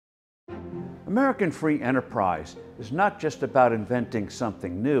American free enterprise is not just about inventing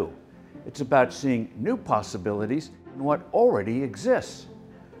something new. It's about seeing new possibilities in what already exists.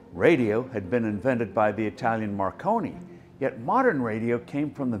 Radio had been invented by the Italian Marconi, yet modern radio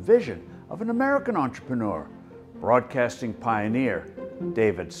came from the vision of an American entrepreneur, broadcasting pioneer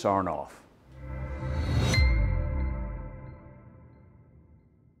David Sarnoff.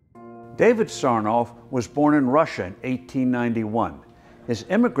 David Sarnoff was born in Russia in 1891. His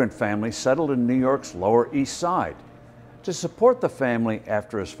immigrant family settled in New York's Lower East Side. To support the family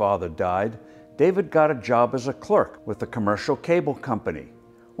after his father died, David got a job as a clerk with the commercial cable company.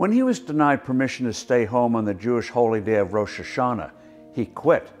 When he was denied permission to stay home on the Jewish holy day of Rosh Hashanah, he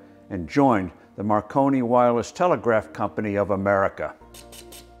quit and joined the Marconi Wireless Telegraph Company of America.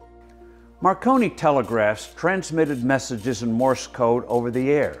 Marconi telegraphs transmitted messages in Morse code over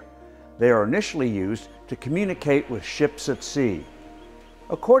the air. They are initially used to communicate with ships at sea.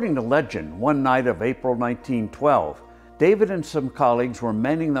 According to legend, one night of April 1912, David and some colleagues were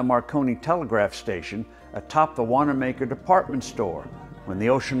mending the Marconi telegraph station atop the Wanamaker department store when the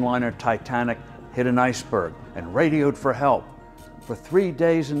ocean liner Titanic hit an iceberg and radioed for help. For 3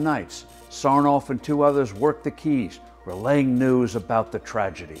 days and nights, Sarnoff and 2 others worked the keys, relaying news about the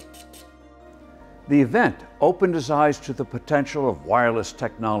tragedy. The event opened his eyes to the potential of wireless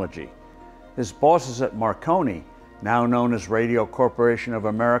technology. His bosses at Marconi, now known as Radio Corporation of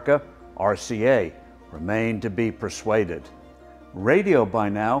America, RCA, remained to be persuaded. Radio by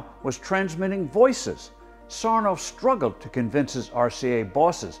now was transmitting voices. Sarnoff struggled to convince his RCA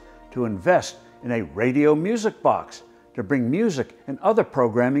bosses to invest in a radio music box to bring music and other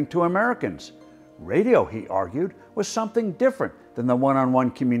programming to Americans. Radio, he argued, was something different than the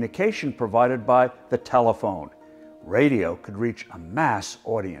one-on-one communication provided by the telephone. Radio could reach a mass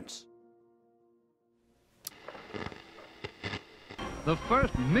audience. The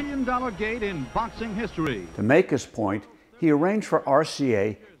first $1 million gate in boxing history. To make his point, he arranged for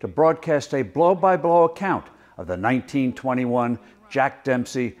RCA to broadcast a blow-by-blow account of the 1921 Jack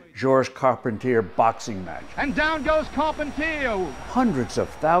Dempsey-Georges Carpentier boxing match. And down goes Carpentier. Hundreds of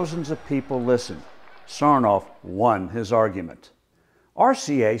thousands of people listened. Sarnoff won his argument.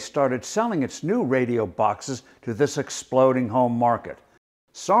 RCA started selling its new radio boxes to this exploding home market.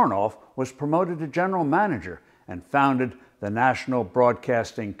 Sarnoff was promoted to general manager and founded the National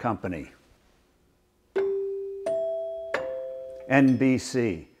Broadcasting Company.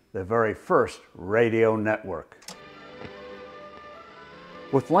 NBC, the very first radio network.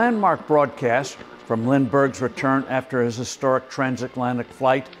 With landmark broadcasts from Lindbergh's return after his historic transatlantic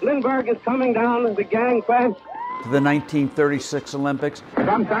flight, Lindbergh is coming down as the gang quest, to the 1936 Olympics,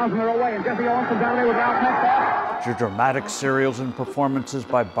 Tom Townsend away, and Jesse Owens down there without to dramatic serials and performances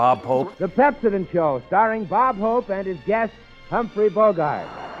by Bob Hope, The Pepsodent Show, starring Bob Hope and his guest, Humphrey Bogart.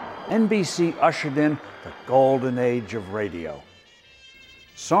 NBC ushered in the golden age of radio.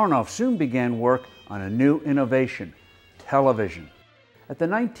 Sarnoff soon began work on a new innovation, television. At the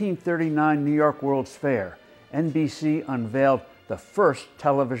 1939 New York World's Fair, NBC unveiled the first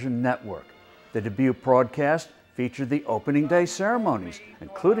television network. The debut broadcast featured the opening day ceremonies,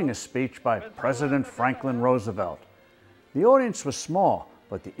 including a speech by President Franklin Roosevelt. The audience was small,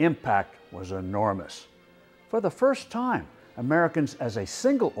 but the impact was enormous. For the first time, Americans as a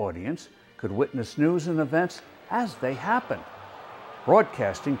single audience could witness news and events as they happened.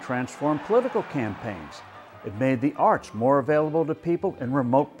 Broadcasting transformed political campaigns. It made the arts more available to people in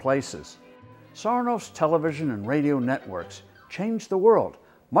remote places. Sarnoff's television and radio networks changed the world,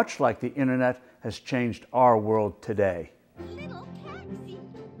 much like the internet has changed our world today.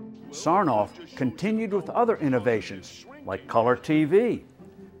 Sarnoff continued with other innovations, like color TV.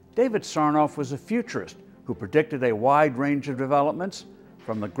 David Sarnoff was a futurist who predicted a wide range of developments,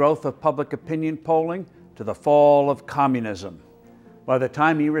 from the growth of public opinion polling to the fall of communism. By the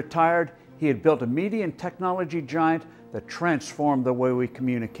time he retired, he had built a media and technology giant that transformed the way we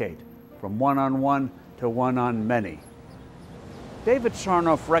communicate, from one-on-one to one-on-many. David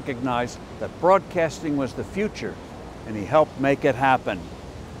Sarnoff recognized that broadcasting was the future, and he helped make it happen.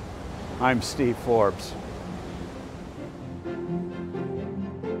 I'm Steve Forbes.